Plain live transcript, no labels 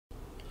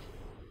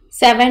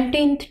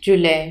17th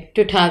July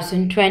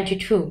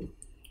 2022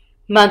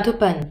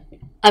 Madhupan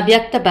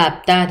Avyakt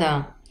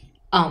BapDada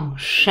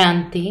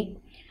Shanti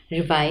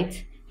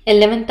revives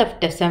 11th of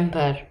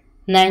December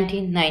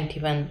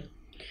 1991.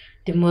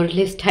 The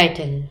Murli's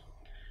title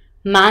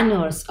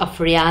Manners of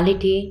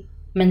Reality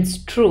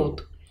means truth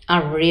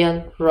or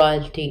real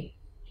royalty.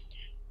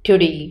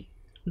 Today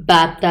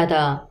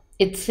BapDada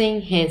is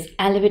seeing his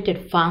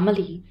elevated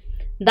family,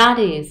 that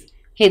is,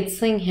 he's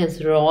seeing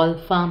his royal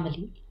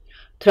family.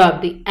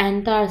 Throughout the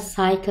entire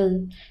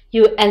cycle,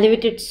 you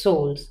elevated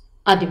souls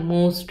are the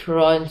most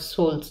royal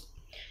souls.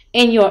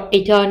 In your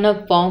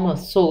eternal form of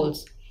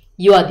souls,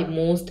 you are the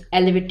most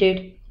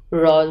elevated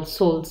royal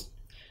souls.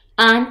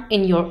 And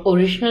in your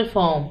original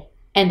form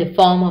and the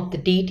form of the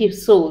deity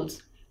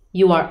souls,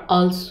 you are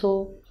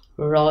also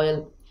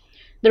royal.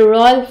 The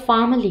royal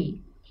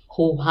family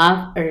who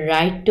have a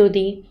right to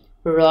the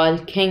royal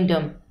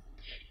kingdom.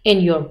 In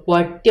your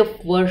worthy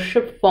of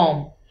worship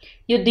form,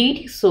 your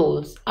deity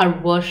souls are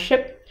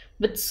worshipped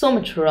with so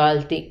much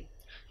royalty.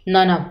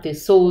 None of the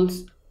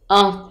souls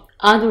of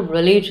other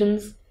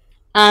religions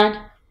and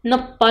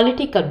no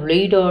political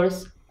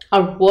leaders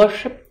are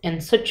worshipped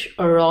in such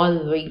a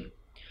royal way.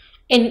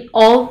 In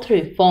all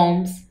three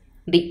forms,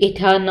 the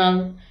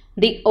eternal,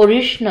 the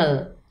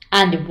original,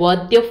 and the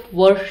worthy of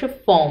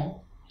worship form,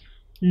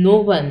 no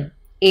one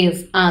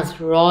is as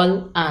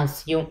royal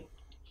as you,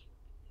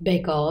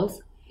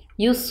 because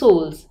you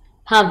souls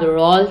have the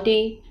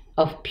royalty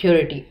of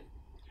purity.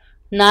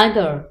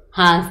 Neither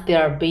has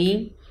there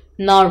been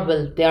nor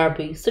will there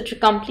be such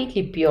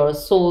completely pure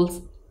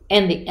souls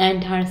in the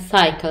entire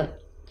cycle.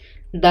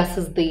 Thus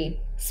is the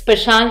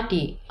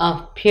speciality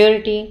of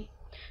purity.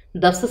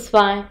 Thus is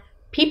why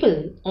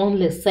people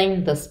only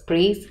sing this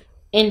praise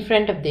in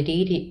front of the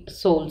deity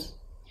souls.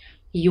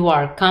 You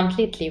are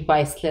completely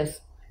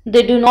voiceless.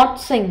 They do not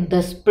sing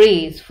this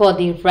praise for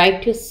the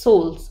righteous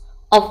souls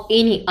of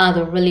any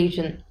other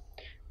religion.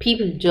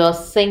 People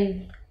just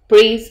sing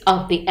praise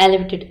of the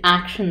elevated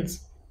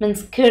actions,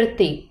 means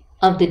kirti,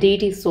 of the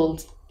deity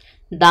souls.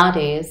 That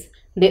is,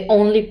 they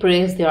only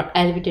praise their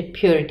elevated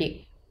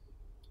purity.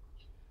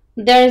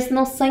 There is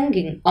no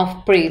singing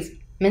of praise,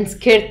 means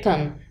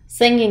kirtan,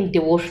 singing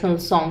devotional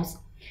songs,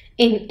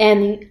 in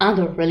any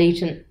other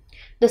religion.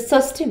 The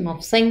system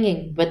of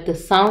singing with the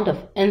sound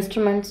of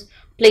instruments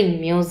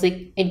playing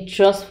music is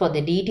just for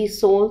the deity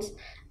souls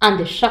and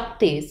the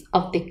Shaktis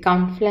of the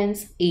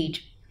confluence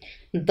age.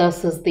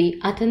 Thus is the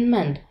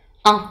attainment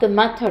of the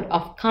method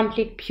of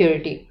complete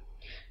purity.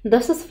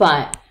 This is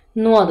why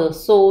no other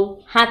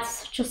soul has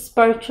such a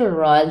spiritual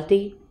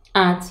royalty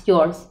as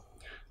yours.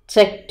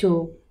 Check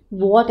to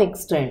what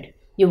extent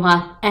you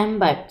have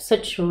imbibed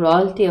such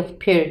royalty of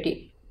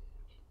purity.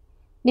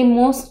 The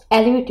most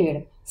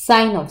elevated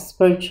sign of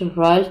spiritual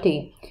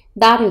royalty,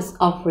 that is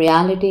of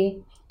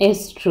reality,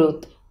 is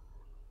truth.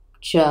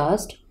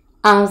 Just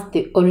as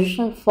the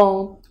original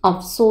form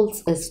of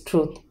souls is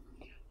truth.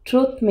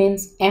 Truth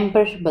means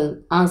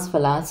imperishable as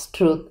well as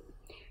truth.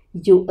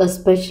 You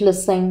especially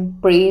sing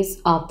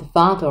praise of the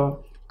Father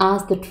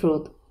as the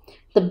truth,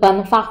 the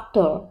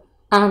benefactor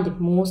and the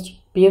most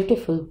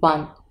beautiful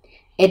one.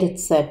 It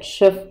is said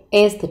Shiv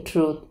is the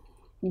truth,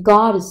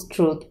 God is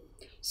truth,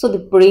 so the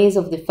praise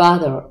of the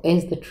Father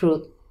is the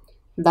truth,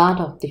 that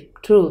of the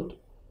truth.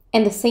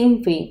 In the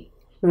same way,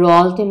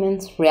 royalty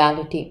means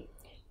reality.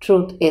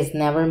 Truth is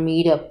never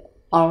made up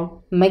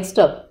or mixed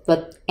up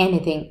with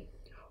anything,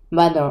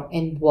 whether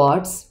in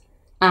words,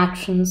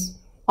 actions,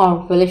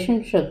 or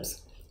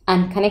relationships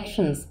and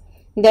connections.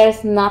 There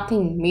is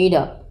nothing made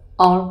up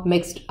or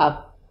mixed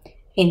up.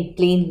 In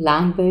plain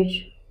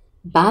language,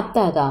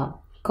 BapDada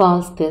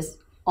calls this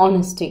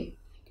honesty.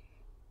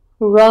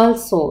 Real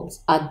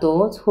souls are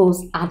those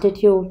whose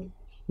attitude,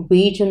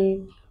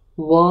 vision,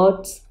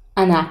 words,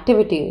 and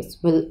activities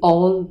will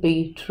all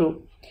be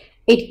true.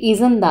 It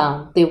isn't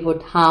that they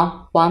would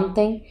have one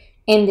thing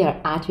in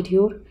their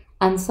attitude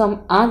and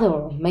some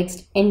other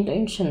mixed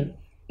intention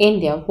in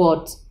their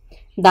words.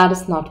 That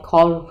is not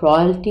called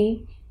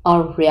royalty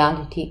or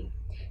reality.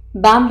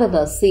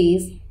 BapDada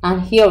sees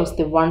and hears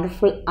the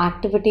wonderful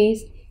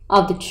activities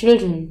of the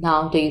children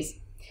nowadays.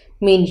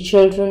 Many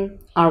children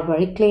are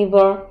very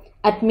clever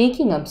at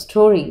making up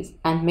stories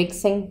and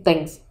mixing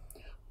things.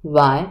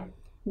 Why?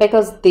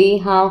 Because they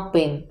have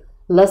been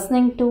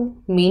listening to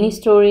many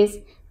stories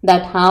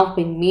that have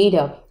been made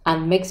up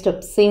and mixed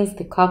up since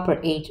the copper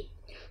age.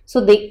 So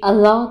they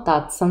allow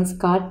that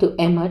sanskar to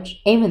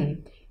emerge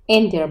even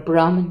in their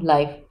Brahmin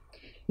life.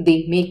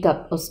 They make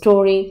up a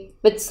story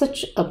with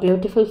such a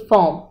beautiful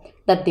form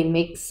that they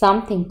make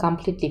something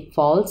completely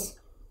false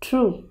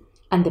true,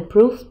 and they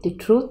prove the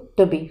truth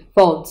to be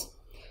false.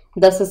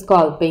 This is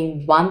called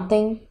being one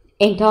thing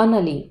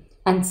internally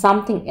and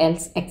something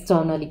else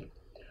externally.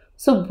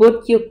 So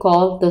would you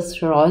call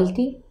this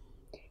royalty?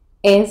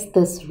 Is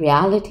this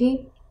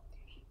reality?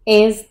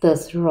 Is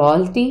this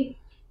royalty?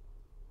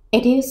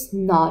 It is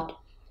not.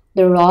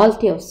 The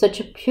royalty of such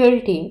a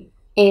purity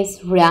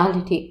is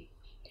reality.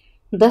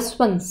 This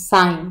one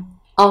sign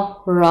of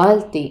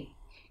royalty.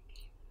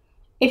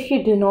 If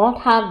you do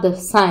not have the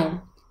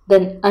sign,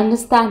 then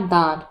understand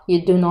that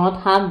you do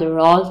not have the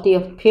royalty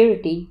of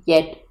purity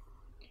yet,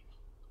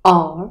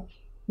 or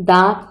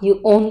that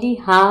you only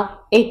have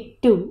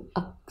it to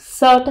a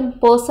certain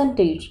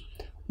percentage,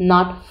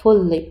 not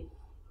fully.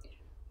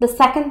 The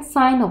second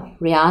sign of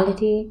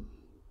reality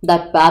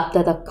that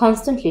BapDada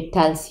constantly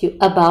tells you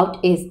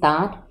about is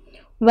that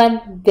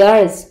when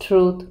there is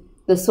truth,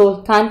 the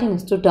soul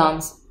continues to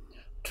dance.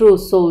 True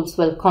souls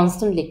will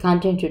constantly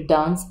continue to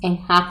dance in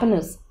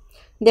happiness.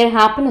 Their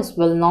happiness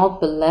will not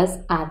be less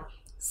at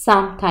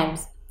some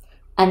times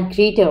and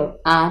greater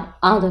at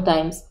other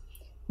times.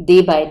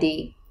 Day by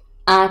day,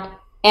 at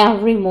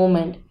every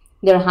moment,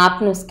 their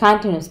happiness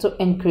continues to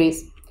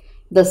increase.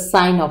 The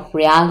sign of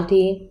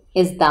reality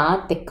is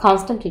that they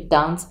constantly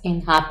dance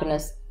in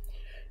happiness.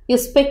 You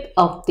speak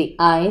of the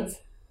eyes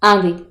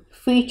and the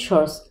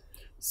features.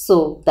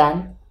 So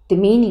then, the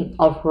meaning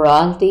of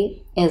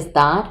royalty is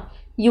that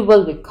you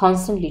will be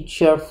constantly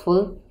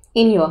cheerful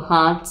in your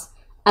hearts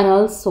and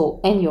also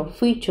in your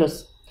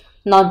features.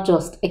 Not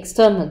just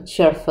external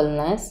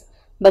cheerfulness,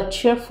 but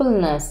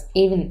cheerfulness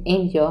even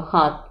in your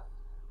heart.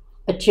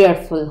 A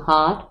cheerful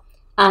heart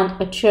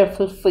and a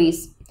cheerful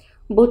face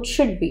both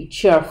should be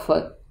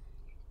cheerful.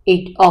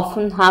 It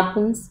often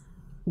happens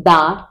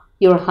that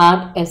your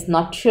heart is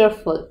not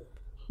cheerful,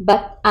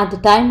 but at the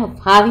time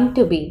of having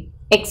to be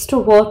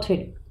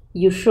extroverted,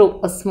 you show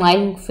a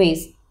smiling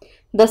face.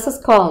 This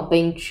is called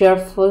being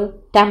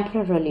cheerful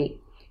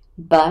temporarily,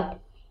 but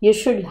you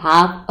should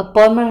have a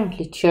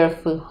permanently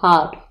cheerful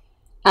heart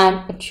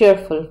and a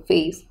cheerful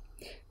face.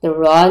 The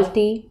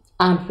royalty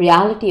and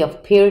reality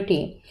of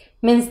purity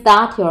means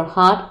that your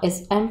heart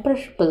is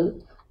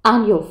imperishable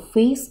and your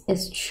face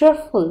is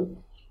cheerful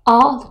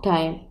all the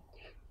time.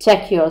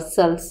 Check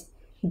yourselves.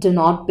 Do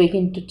not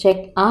begin to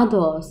check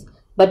others,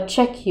 but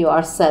check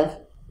yourself.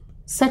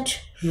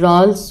 Such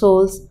royal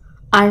souls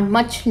are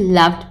much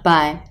loved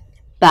by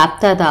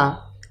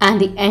BapDada and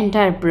the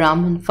entire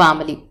Brahmin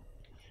family.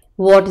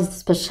 What is the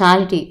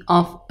speciality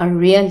of a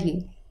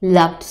really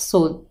loved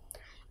soul?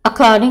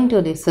 According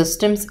to the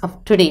systems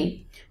of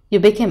today, you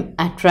become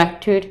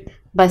attracted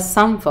by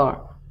someone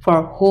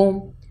for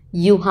whom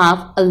you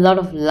have a lot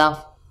of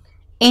love.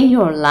 In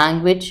your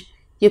language,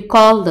 you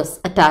call this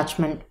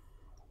attachment.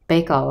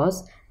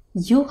 Because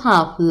you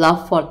have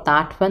love for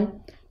that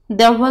one,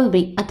 there will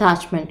be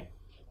attachment,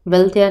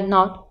 will there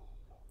not?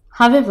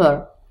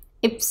 However,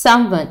 if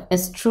someone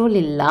is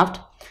truly loved,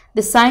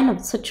 the sign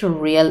of such a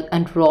real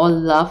and raw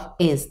love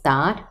is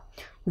that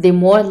the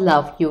more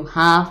love you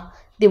have,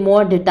 the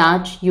more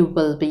detached you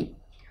will be.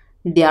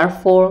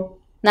 Therefore,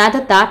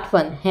 neither that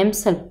one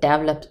himself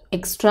develops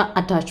extra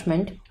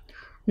attachment,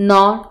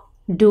 nor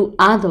do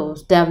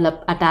others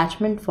develop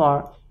attachment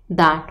for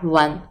that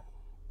one.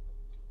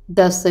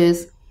 This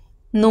is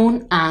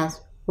known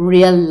as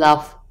real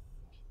love,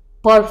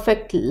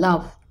 perfect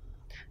love.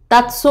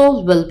 That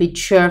soul will be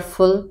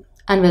cheerful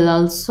and will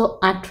also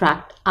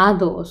attract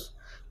others,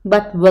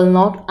 but will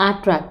not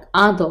attract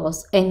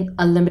others in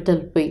a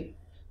limited way.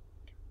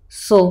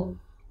 So,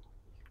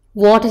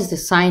 what is the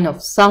sign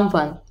of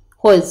someone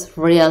who is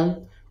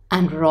real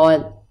and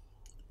royal?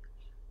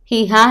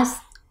 He has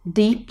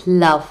deep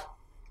love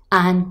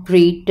and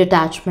great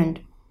detachment.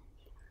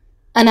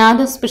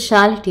 Another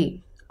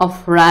speciality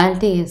of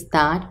royalty is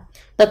that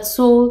that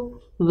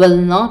soul will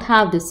not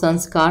have the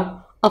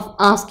sanskar of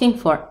asking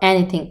for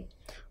anything,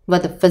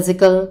 whether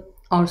physical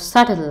or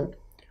subtle.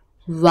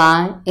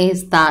 Why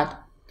is that?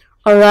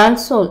 A royal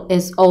soul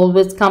is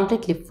always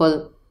completely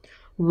full.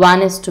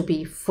 One is to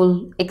be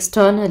full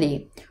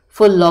externally,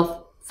 full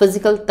of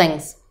physical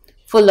things,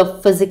 full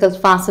of physical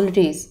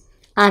facilities,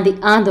 and the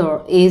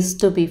other is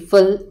to be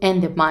full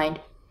in the mind.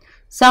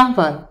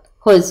 Someone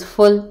who is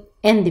full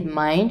in the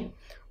mind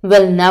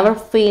will never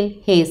feel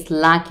he is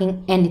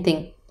lacking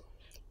anything,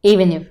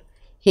 even if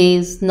he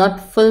is not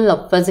full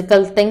of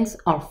physical things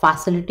or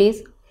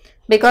facilities,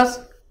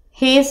 because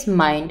his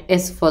mind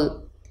is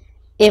full.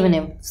 Even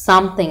if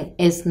something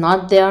is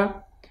not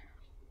there,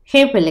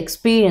 he will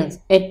experience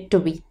it to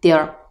be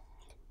there.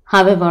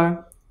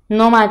 However,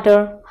 no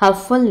matter how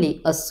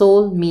fully a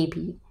soul may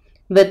be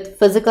with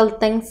physical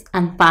things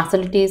and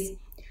facilities,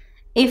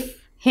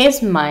 if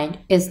his mind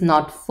is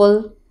not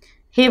full,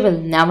 he will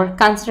never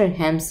consider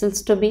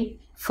himself to be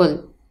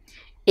full.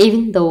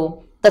 Even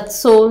though that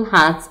soul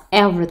has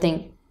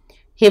everything,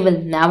 he will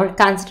never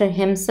consider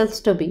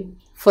himself to be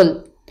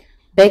full.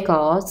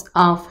 Because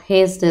of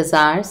his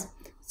desires,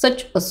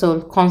 such a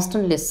soul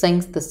constantly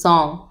sings the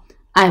song,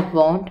 I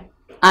want,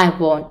 I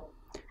want.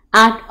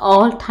 At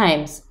all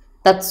times,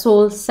 that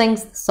soul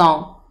sings the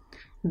song.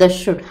 This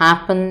should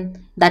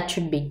happen, that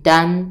should be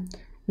done,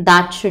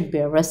 that should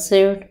be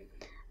received,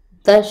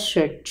 this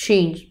should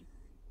change.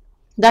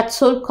 That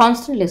soul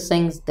constantly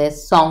sings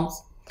these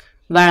songs,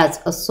 whereas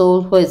a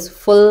soul who is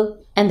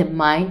full in the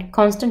mind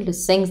constantly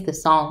sings the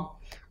song,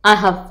 I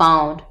have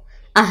found,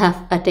 I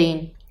have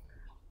attained.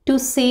 To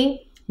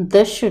say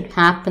this should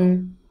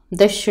happen,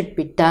 this should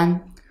be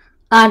done,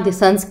 are the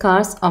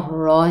sanskars of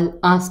royal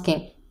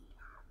asking.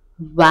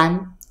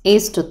 One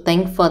is to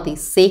think for the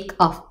sake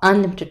of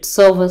unlimited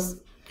service.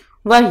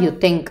 where you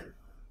think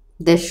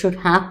this should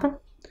happen,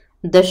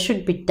 this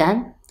should be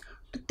done.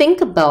 To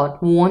think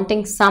about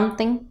wanting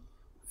something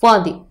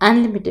for the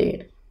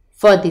unlimited,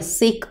 for the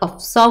sake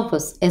of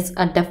service is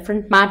a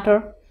different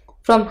matter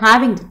from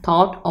having the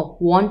thought of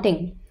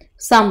wanting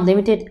some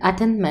limited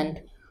attainment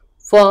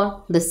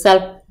for the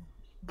self,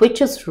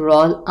 which is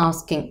role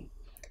asking.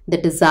 The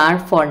desire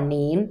for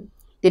name,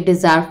 the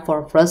desire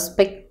for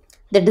respect,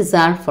 the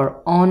desire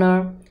for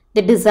honor,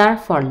 the desire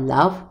for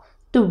love,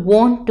 to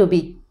want to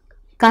be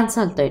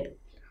consulted.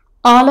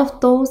 All of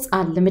those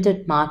are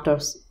limited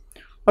matters.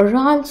 A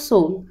royal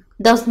soul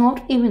does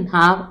not even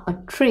have a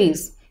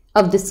trace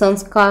of the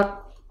sanskar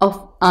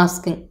of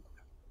asking.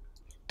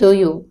 Do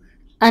you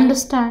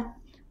understand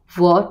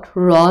what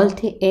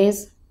royalty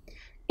is?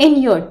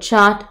 In your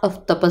chart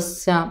of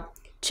tapasya,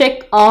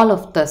 check all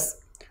of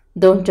this.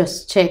 Don't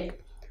just check.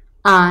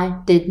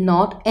 I did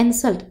not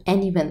insult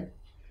anyone.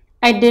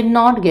 I did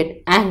not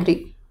get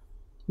angry.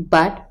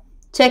 But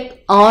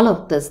check all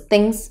of these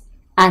things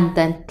and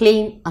then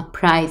claim a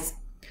prize.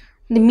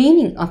 The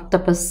meaning of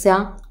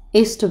tapasya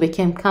is to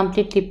become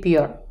completely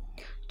pure.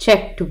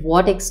 Check to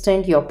what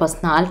extent your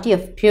personality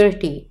of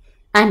purity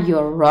and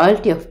your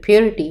royalty of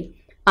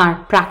purity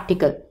are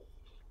practical.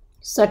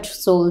 Such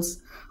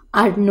souls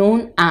are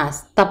known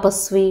as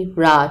Tapasvi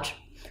Raj,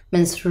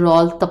 means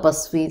royal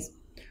Tapasvis.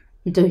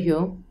 Do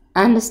you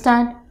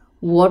understand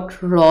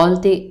what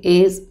royalty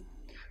is?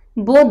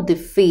 Both the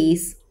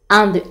face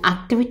and the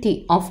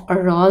activity of a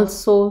royal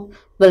soul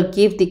will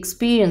give the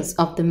experience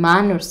of the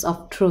manners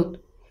of truth.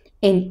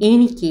 In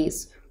any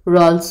case,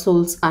 royal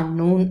souls are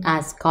known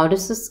as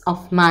goddesses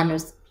of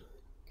manners.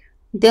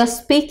 They are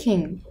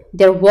speaking,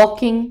 they are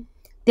walking,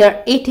 they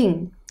are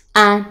eating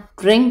and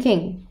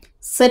drinking,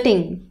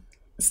 sitting,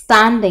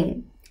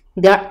 standing.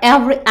 Their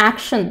every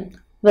action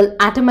will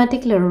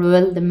automatically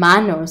reveal the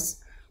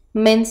manners,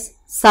 means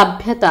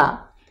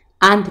sabhyata,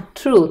 and the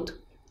truth,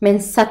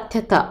 means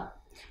satyata.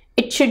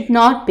 It should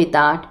not be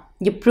that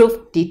you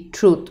prove the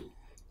truth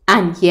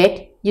and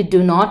yet you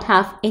do not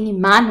have any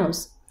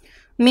manners.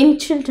 Many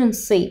children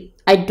say,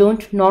 I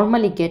don't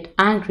normally get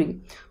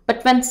angry,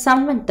 but when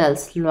someone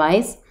tells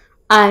lies,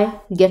 I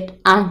get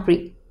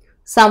angry.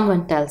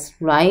 Someone tells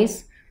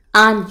lies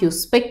and you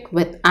speak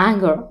with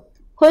anger.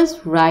 Who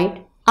is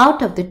right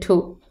out of the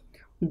two?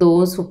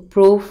 Those who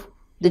prove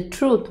the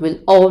truth will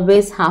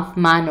always have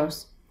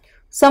manners.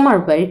 Some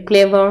are very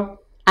clever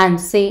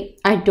and say,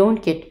 I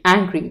don't get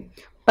angry,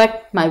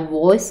 but my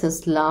voice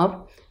is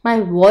loud, my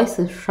voice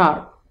is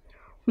sharp.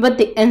 With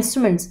the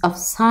instruments of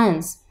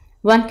science,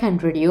 one can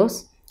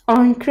reduce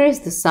or increase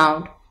the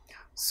sound.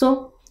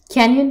 So,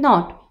 can you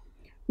not,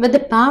 with the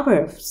power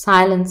of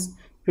silence,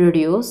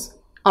 reduce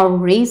or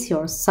raise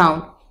your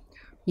sound?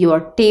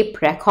 Your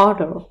tape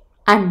recorder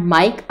and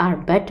mic are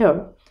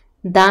better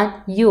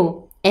than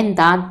you in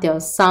that their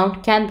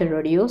sound can be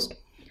reduced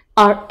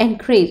or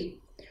increased.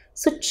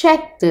 So,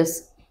 check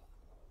this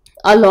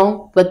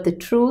along with the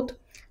truth.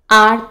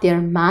 Are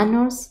there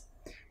manners?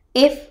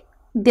 If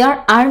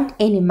there aren't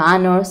any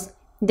manners,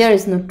 there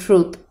is no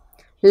truth.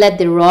 Let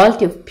the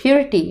royalty of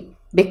purity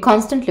be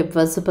constantly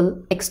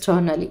visible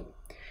externally.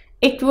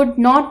 It would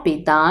not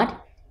be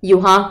that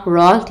you have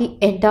royalty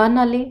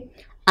internally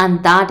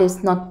and that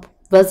is not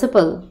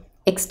visible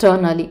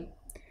externally.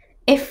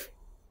 If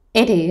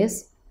it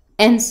is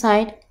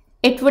inside,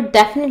 it would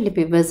definitely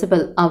be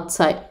visible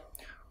outside.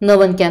 No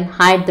one can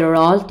hide the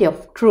royalty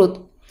of truth.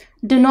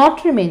 Do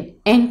not remain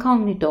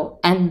incognito,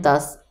 and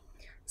thus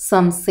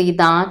some say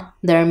that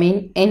they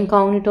remain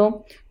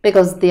incognito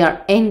because they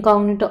are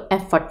incognito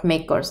effort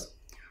makers.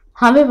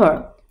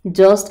 However,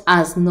 just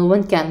as no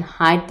one can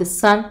hide the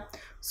sun,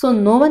 so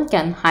no one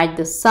can hide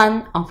the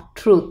sun of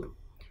truth,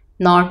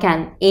 nor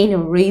can any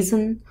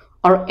reason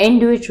or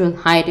individual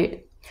hide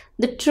it.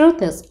 The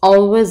truth is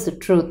always the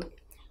truth.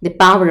 The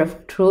power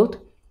of truth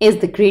is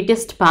the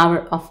greatest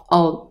power of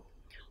all.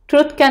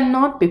 Truth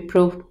cannot be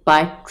proved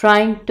by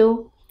trying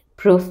to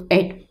prove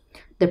it.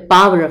 The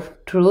power of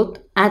truth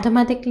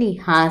automatically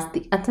has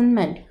the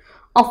attainment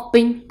of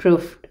being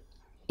proved.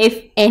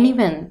 If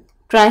anyone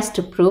tries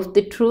to prove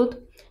the truth,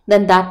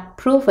 then that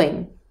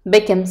proving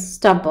becomes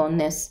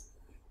stubbornness.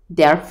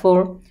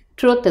 Therefore,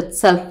 truth is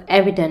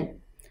self-evident.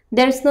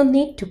 There is no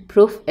need to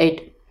prove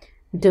it.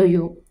 Do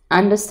you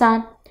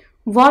understand?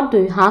 What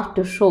do you have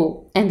to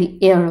show in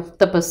the air of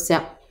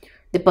tapasya?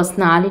 The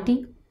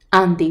personality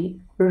and the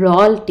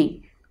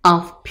royalty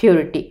of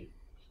purity.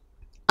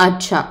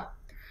 Acha.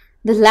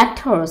 The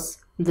letters,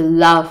 the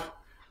love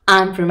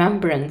and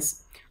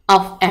remembrance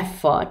of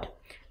effort,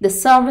 the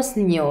service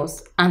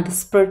news and the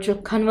spiritual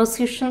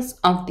conversations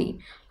of the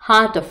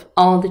heart of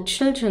all the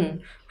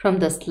children from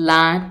this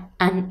land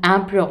and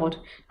abroad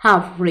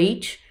have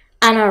reached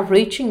and are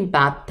reaching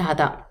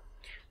BapDada.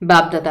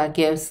 BapDada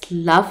gives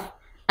love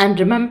and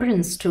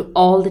remembrance to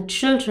all the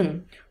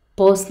children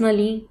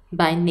personally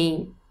by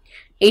name.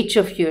 Each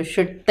of you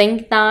should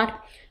think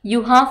that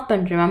you have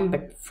been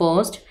remembered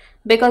first,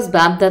 because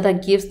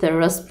BapDada gives the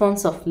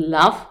response of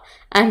love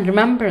and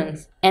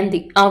remembrance in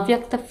the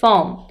Avyakta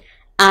form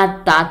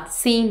at that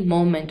same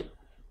moment.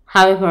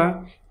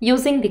 However,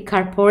 Using the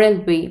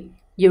corporeal way,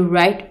 you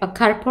write a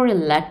corporeal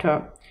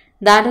letter.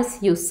 That is,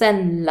 you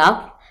send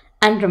love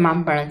and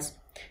remembrance.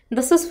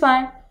 This is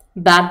why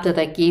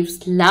BapDada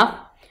gives love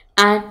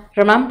and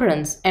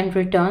remembrance in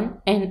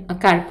return in a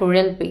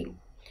corporeal way.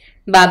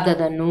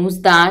 BapDada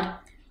knows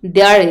that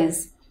there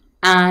is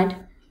and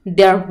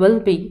there will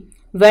be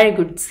very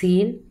good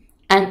zeal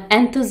and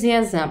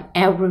enthusiasm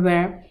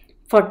everywhere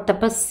for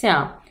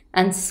tapasya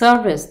and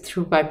service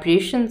through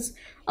vibrations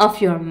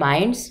of your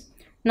minds.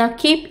 Now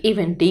keep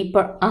even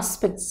deeper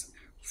aspects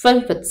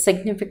filled with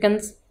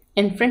significance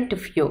in front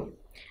of you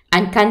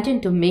and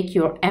continue to make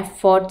your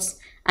efforts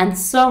and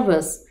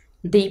service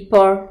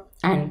deeper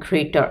and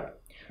greater.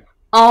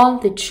 All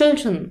the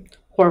children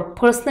who are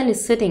personally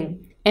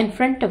sitting in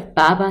front of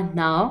Baba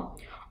now,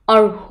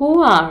 or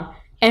who are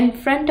in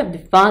front of the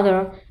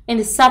Father in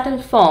the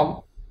subtle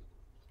form,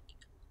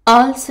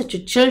 all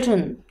such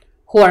children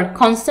who are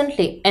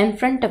constantly in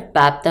front of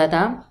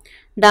BapDada,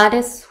 that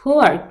is, who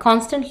are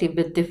constantly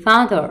with the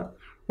Father,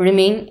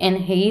 remain in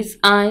His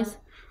eyes,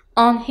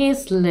 on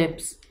His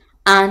lips,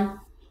 and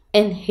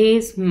in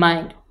His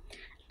mind,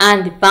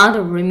 and the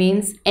Father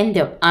remains in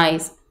their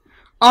eyes,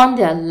 on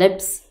their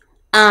lips,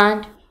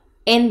 and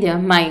in their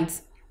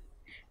minds.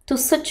 To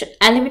such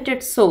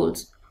elevated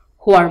souls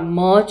who are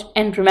merged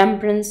in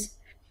remembrance,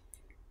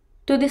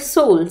 to the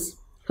souls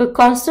who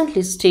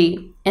constantly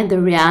stay in the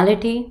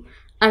reality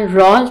and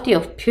royalty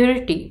of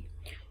purity,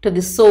 to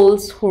the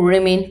souls who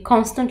remain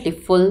constantly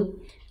full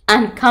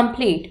and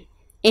complete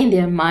in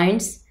their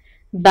minds,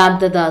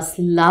 BapDada's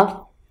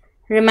love,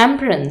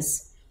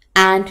 remembrance,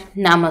 and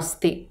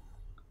Namaste.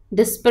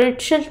 The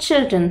spiritual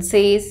children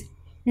says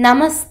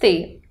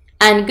Namaste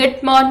and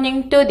good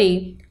morning to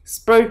the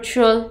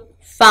spiritual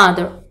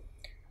Father.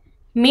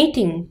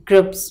 Meeting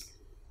groups.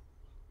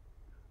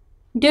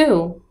 Do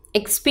you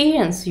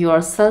experience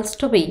yourselves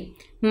to be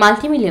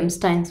multi-million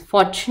times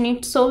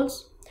fortunate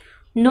souls?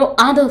 No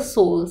other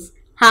souls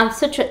have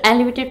such an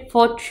elevated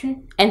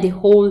fortune in the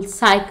whole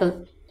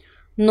cycle.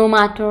 No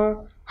matter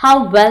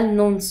how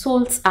well-known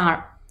souls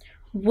are,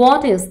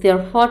 what is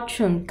their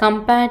fortune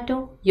compared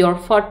to your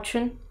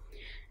fortune?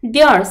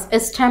 Theirs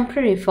is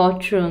temporary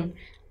fortune,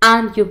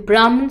 and you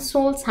Brahmin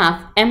souls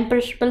have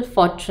imperishable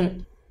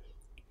fortune.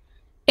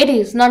 It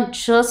is not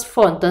just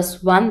for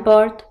this one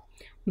birth,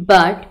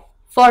 but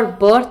for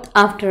birth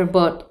after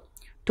birth.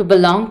 To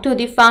belong to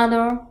the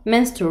Father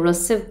means to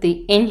receive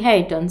the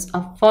inheritance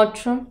of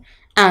fortune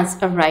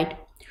as a right.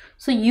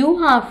 So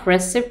you have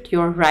received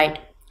your right,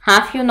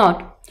 have you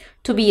not?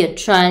 To be a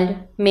child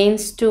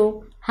means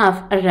to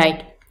have a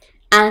right,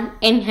 an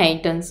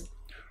inheritance.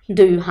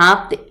 Do you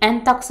have the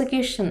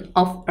intoxication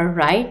of a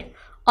right,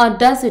 or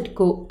does it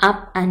go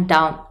up and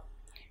down?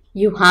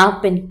 You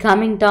have been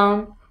coming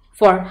down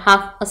for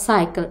half a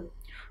cycle.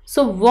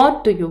 So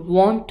what do you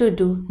want to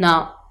do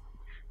now?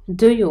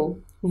 Do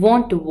you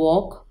want to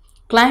walk,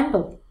 climb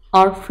up,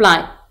 or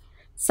fly?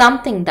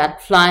 Something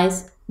that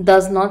flies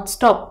does not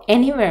stop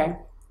anywhere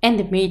in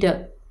the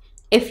middle.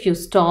 If you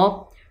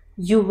stop,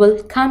 you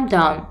will come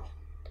down.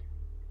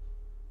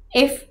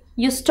 If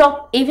you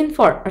stop even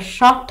for a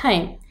short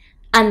time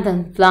and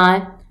then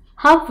fly,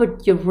 how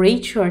would you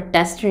reach your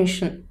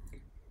destination?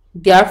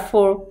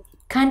 Therefore,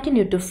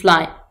 continue to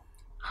fly.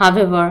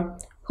 However,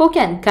 who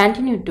can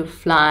continue to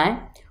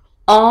fly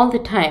all the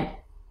time?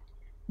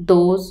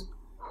 Those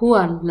who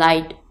are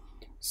light.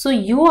 So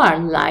you are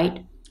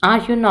light, are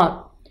you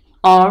not?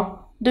 Or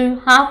do you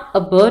have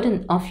a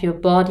burden of your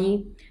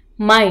body,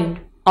 mind,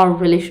 or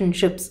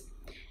relationships?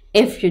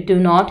 If you do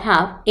not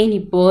have any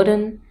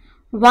burden,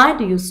 why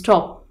do you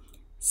stop?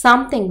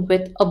 Something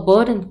with a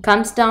burden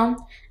comes down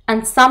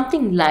and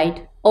something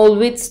light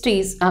always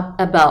stays up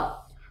above.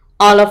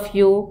 All of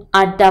you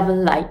are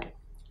double light,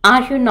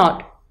 are you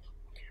not?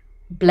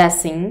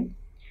 Blessing.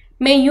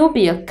 May you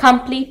be a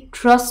complete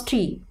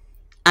trustee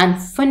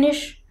and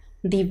finish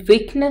the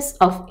weakness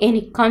of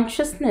any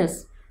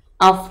consciousness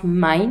of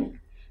mind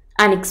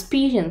and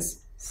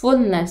experience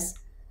fullness.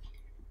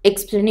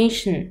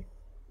 Explanation.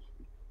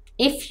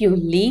 If you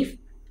live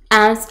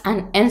as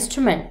an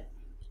instrument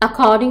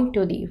according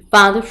to the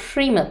Father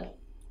Srimad,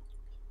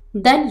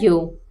 then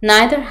you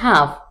neither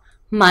have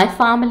my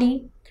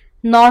family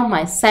nor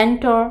my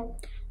center.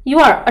 You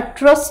are a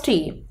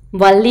trustee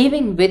while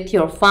living with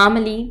your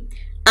family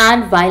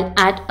and while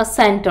at a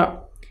center.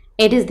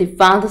 It is the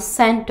Father's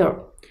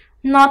center,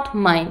 not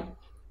mine.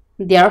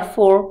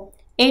 Therefore,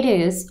 it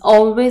is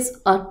always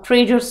a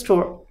treasure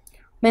store,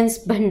 means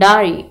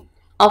bhandari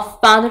of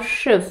Father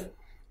Shiv,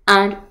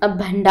 and a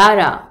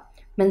bhandara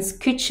means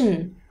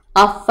kitchen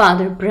of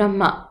Father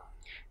Brahma.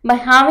 By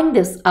having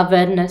this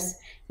awareness,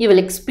 you will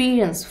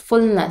experience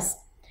fullness.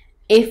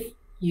 If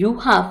you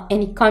have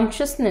any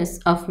consciousness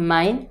of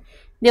mind,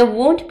 there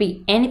won't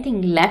be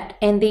anything left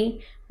in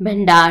the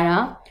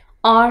bhandara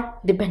or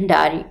the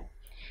bhandari.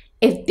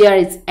 If there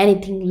is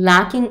anything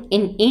lacking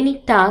in any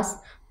task,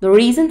 the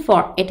reason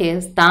for it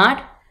is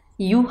that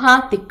you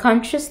have the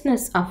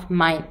consciousness of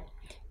mind.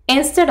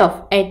 Instead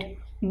of it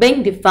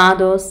being the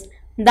Father's,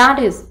 that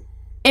is,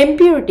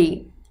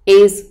 impurity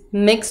is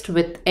mixed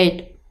with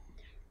it.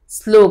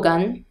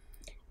 Slogan: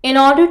 in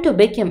order to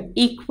become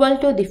equal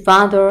to the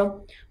Father,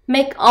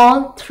 make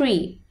all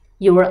three: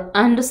 your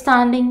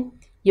understanding,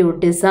 your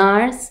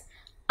desires,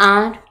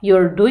 and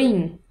your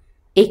doing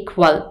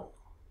equal.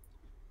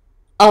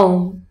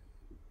 Om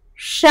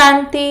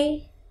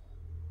Shanti.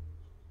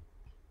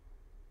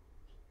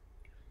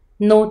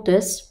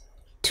 Notice,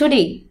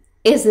 today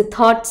is the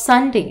third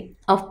Sunday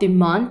of the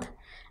month,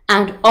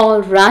 and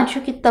all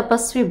Rajuki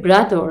Tapasvi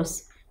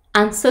brothers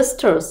and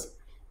sisters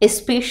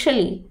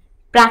especially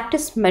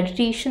practice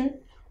meditation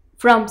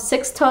from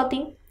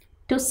 6:30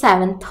 to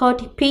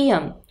 7:30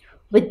 p.m.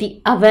 with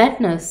the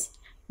awareness,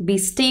 be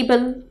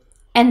stable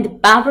and the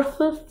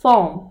powerful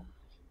form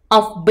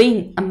of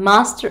being a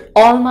Master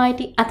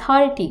Almighty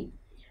Authority,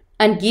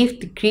 and give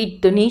the great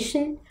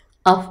donation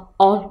of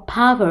all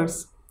powers.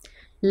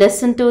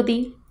 Listen to the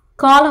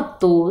call of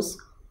those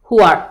who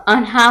are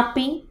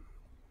unhappy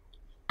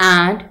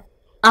and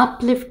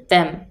uplift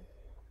them.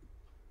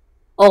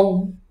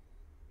 Om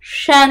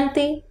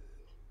Shanti.